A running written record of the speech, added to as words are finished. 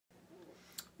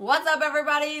What's up,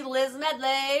 everybody? Liz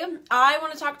Medley. I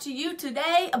want to talk to you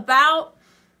today about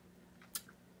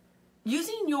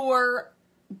using your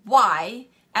why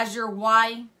as your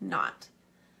why not.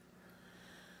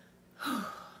 I'm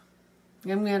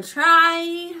going to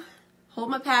try hold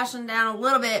my passion down a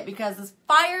little bit because this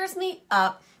fires me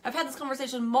up. I've had this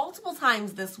conversation multiple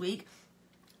times this week,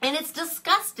 and it's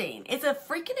disgusting. It's a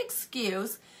freaking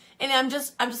excuse, and I'm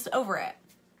just over it.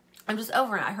 I'm just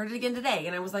over it. I heard it again today,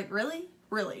 and I was like, really?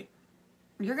 Really?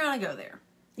 You're going to go there.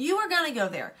 You are going to go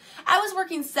there. I was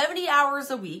working 70 hours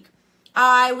a week.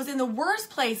 I was in the worst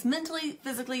place mentally,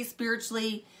 physically,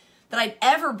 spiritually that I'd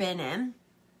ever been in.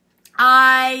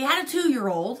 I had a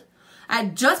 2-year-old. I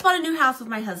had just bought a new house with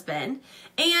my husband,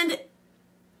 and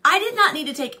I did not need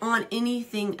to take on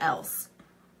anything else.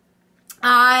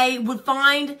 I would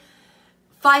find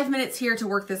 5 minutes here to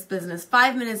work this business,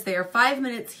 5 minutes there, 5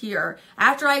 minutes here.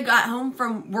 After I got home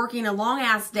from working a long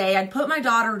ass day, I'd put my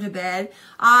daughter to bed.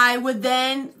 I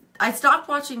stopped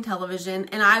watching television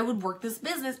and I would work this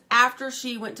business after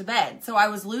she went to bed. So I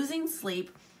was losing sleep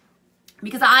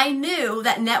because I knew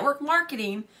that network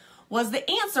marketing was the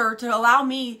answer to allow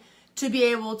me to be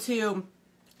able to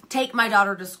take my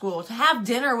daughter to school, to have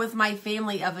dinner with my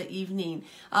family of an evening.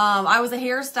 I was a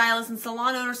hairstylist and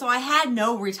salon owner, so I had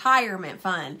no retirement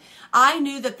fund. I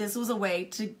knew that this was a way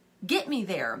to get me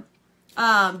there.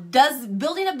 Does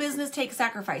building a business take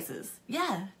sacrifices?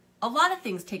 Yeah, a lot of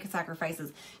things take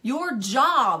sacrifices. Your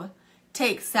job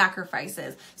takes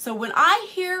sacrifices. So when I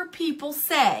hear people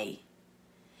say,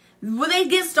 when they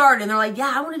get started and they're like,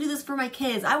 yeah, I want to do this for my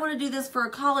kids. I want to do this for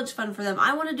a college fund for them.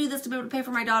 I want to do this to be able to pay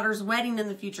for my daughter's wedding in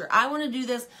the future. I want to do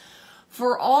this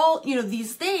for all,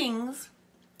 these things.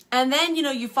 And then,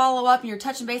 you follow up and you're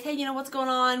touching base. Hey, what's going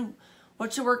on?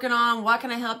 What you working on? What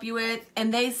can I help you with?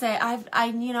 And they say,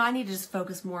 I need to just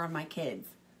focus more on my kids.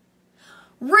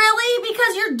 Really?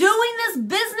 Because you're doing this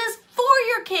business for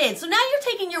your kids. So now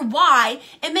you're taking your why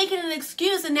and making it an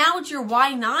excuse, and now it's your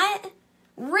why not?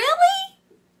 Really?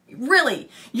 Really,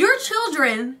 your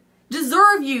children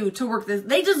deserve you to work this.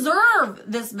 They deserve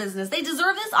this business. They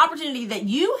deserve this opportunity that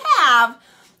you have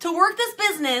to work this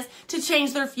business to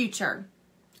change their future.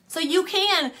 So you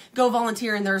can go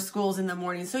volunteer in their schools in the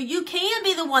morning. So you can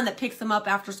be the one that picks them up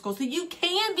after school. So you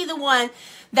can be the one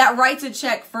that writes a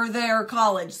check for their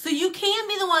college. So you can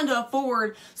be the one to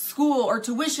afford school or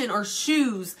tuition or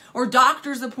shoes or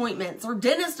doctor's appointments or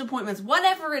dentist appointments,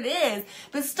 whatever it is.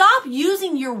 But stop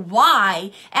using your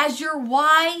why as your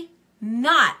why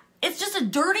not. It's just a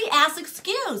dirty ass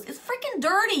excuse. It's freaking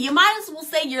dirty. You might as well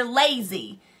say you're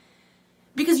lazy.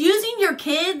 Because using your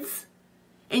kids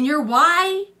and your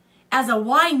why as a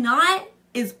why not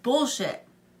is bullshit.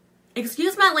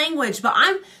 Excuse my language, but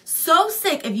I'm so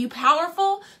sick of you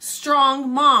powerful, strong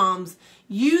moms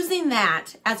using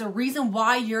that as a reason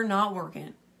why you're not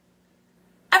working.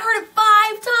 I've heard it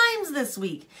 5 times this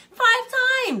week. 5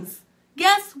 times.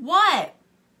 Guess what?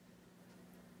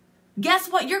 Guess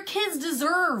what? Your kids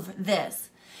deserve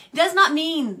this. It does not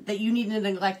mean that you need to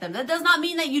neglect them. That does not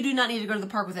mean that you do not need to go to the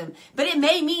park with them. But it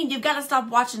may mean you've got to stop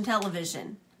watching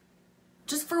television.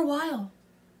 Just for a while.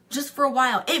 Just for a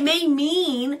while. It may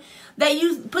mean that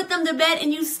you put them to bed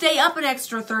and you stay up an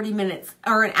extra 30 minutes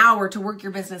or an hour to work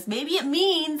your business. Maybe it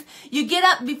means you get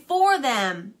up before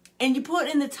them and you put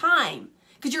in the time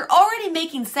because you're already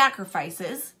making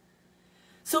sacrifices.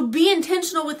 So be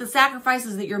intentional with the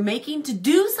sacrifices that you're making to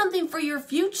do something for your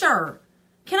future.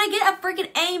 Can I get a freaking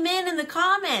amen in the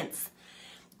comments?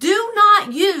 Do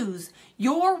not use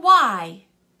your why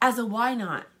as a why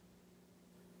not.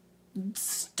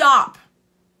 Stop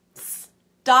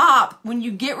when you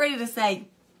get ready to say,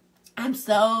 I'm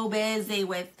so busy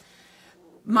with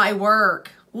my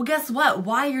work. Well, guess what?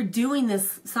 Why you're doing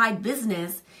this side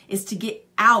business is to get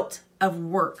out of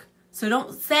work. So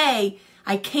don't say,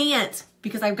 I can't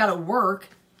because I've got to work.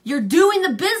 You're doing the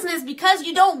business because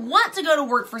you don't want to go to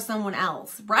work for someone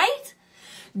else, right?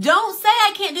 Don't say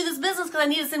I can't do this business because I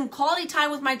need to spend quality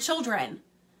time with my children.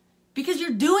 Because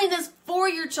you're doing this for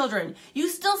your children. You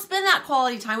still spend that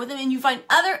quality time with them and you find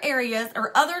other areas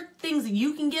or other things that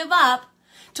you can give up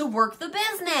to work the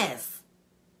business.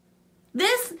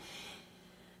 This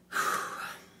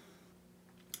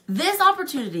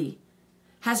opportunity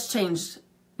has changed.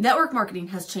 Network marketing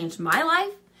has changed my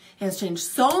life. It has changed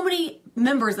so many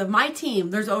members of my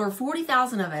team. There's over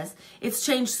 40,000 of us. It's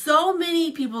changed so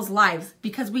many people's lives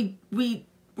because we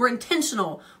were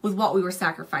intentional with what we were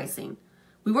sacrificing.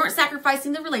 We weren't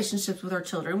sacrificing the relationships with our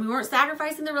children. We weren't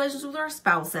sacrificing the relationships with our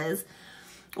spouses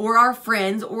or our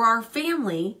friends or our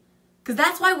family because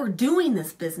that's why we're doing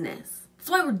this business. That's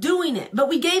why we're doing it. But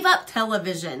we gave up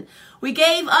television. We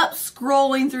gave up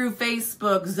scrolling through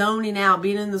Facebook, zoning out,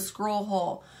 being in the scroll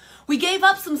hole. We gave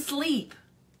up some sleep.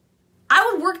 I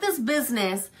would work this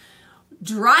business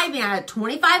driving. I had a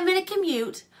 25-minute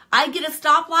commute. I'd get a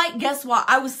stoplight. Guess what?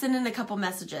 I was sending a couple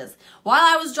messages. While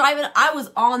I was driving, I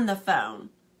was on the phone.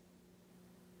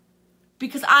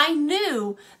 Because I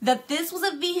knew that this was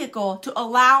a vehicle to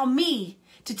allow me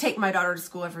to take my daughter to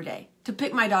school every day, to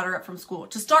pick my daughter up from school,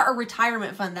 to start a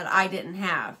retirement fund that I didn't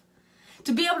have,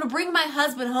 to be able to bring my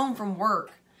husband home from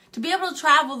work, to be able to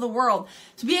travel the world,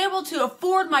 to be able to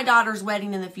afford my daughter's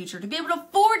wedding in the future, to be able to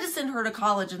afford to send her to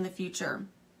college in the future.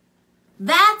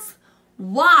 That's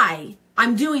why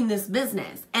I'm doing this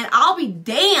business. And I'll be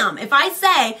damned if I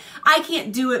say I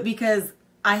can't do it because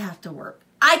I have to work.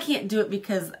 I can't do it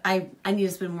because I need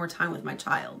to spend more time with my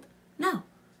child. No.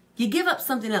 You give up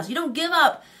something else. You don't give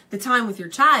up the time with your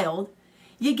child.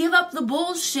 You give up the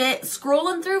bullshit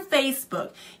scrolling through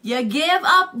Facebook. You give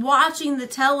up watching the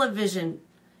television.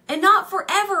 And not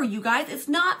forever, you guys. It's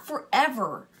not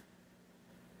forever.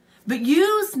 But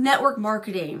use network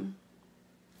marketing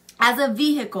as a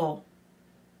vehicle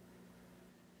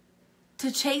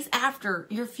to chase after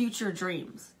your future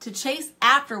dreams, to chase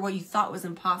after what you thought was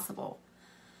impossible.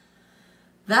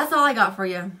 That's all I got for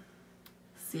you.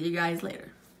 See you guys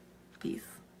later. Peace.